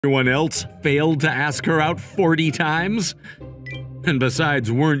Everyone else failed to ask her out 40 times? And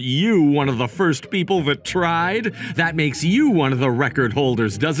besides, weren't you one of the first people that tried? That makes you one of the record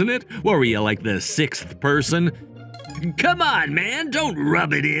holders, doesn't it? What were you, like the 6th person? Come on, man, don't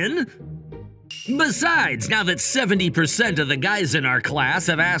rub it in. Besides, now that 70% of the guys in our class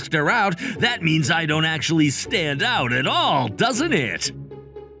have asked her out, that means I don't actually stand out at all, doesn't it?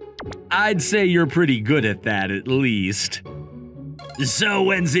 I'd say you're pretty good at that, at least. So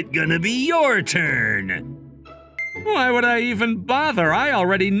when's it gonna be your turn? Why would I even bother? I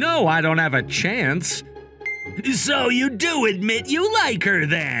already know I don't have a chance. So you do admit you like her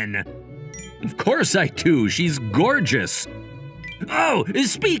then? Of course I do, she's gorgeous. Oh,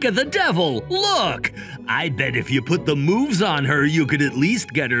 speak of the devil, look! I bet if you put the moves on her, you could at least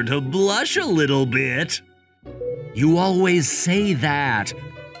get her to blush a little bit. You always say that.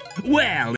 Well,